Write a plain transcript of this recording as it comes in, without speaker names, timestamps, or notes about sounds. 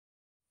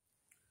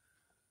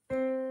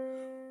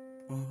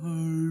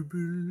I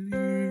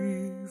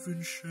believe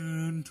in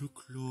Santa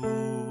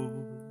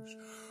Claus,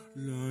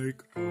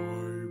 like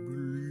I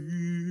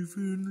believe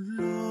in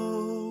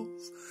love.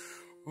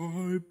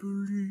 I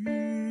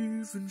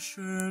believe in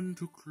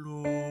Santa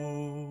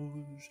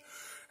Claus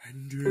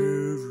and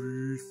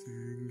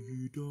everything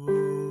he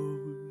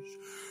does.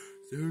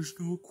 There's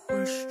no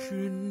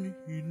question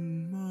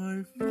in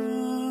my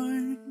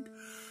mind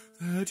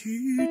that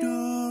he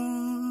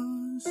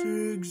does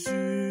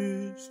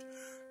exist.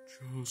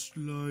 Just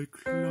like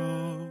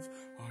love,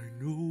 I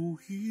know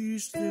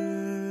he's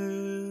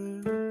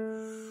there,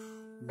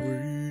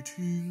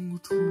 waiting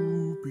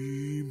to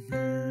be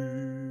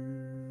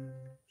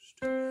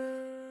missed.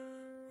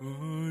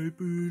 I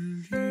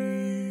believe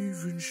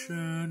in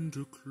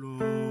Santa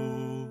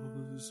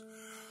Claus,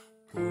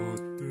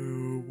 but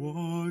there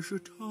was a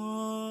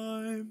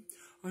time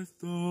I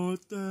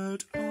thought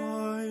that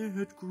I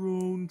had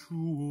grown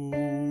too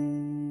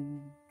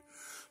old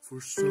for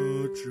such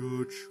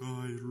a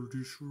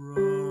childish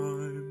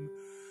rhyme.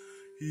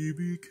 He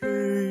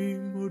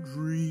became a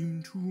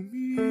dream to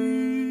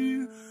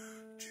me,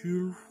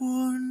 till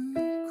one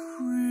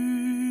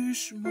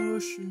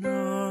Christmas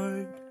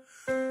night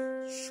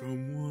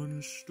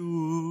someone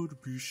stood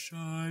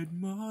beside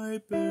my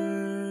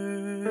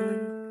bed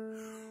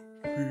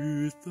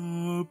with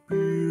a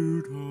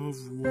beard of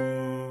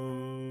white.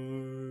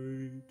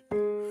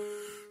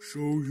 So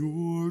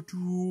you're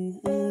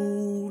too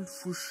old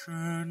for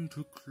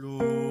Santa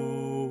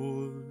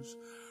Claus,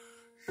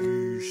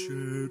 he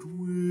said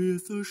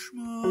with a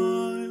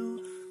smile.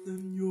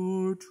 Then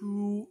you're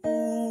too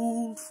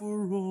old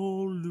for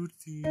all the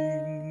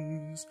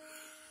things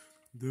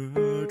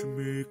that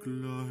make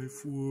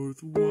life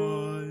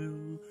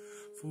worthwhile.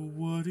 For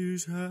what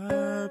is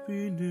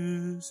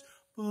happiness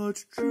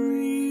but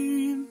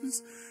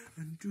dreams?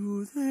 And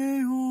do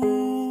they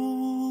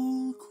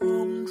all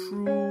come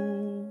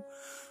true?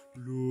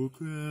 Look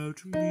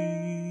at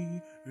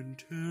me and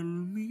tell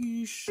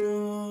me,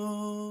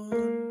 son,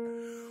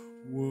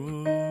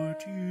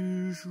 what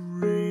is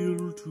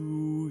real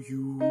to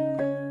you?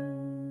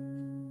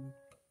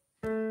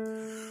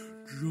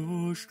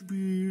 Just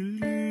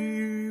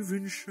believe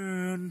in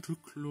Santa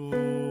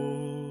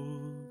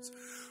Claus,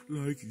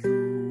 like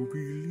you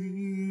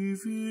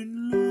believe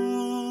in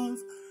love.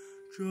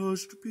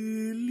 Just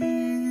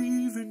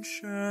believe in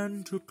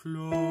Santa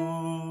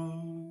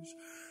Claus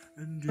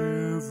and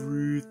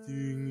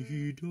everything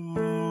he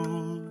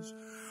does.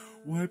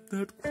 Wipe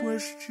that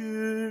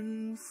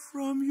question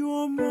from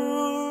your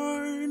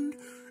mind.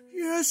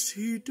 Yes,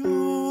 he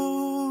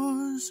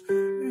does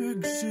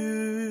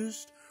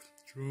exist.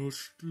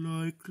 Just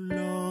like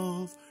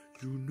love,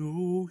 you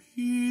know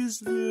he's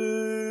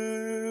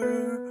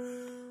there,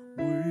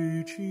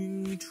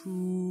 waiting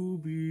to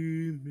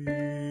be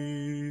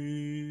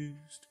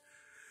missed.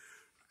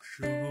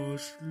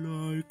 Just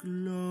like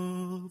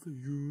love,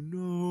 you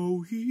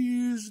know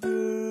he's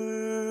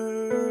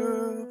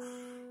there,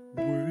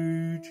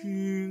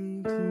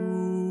 waiting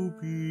to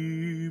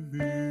be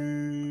missed.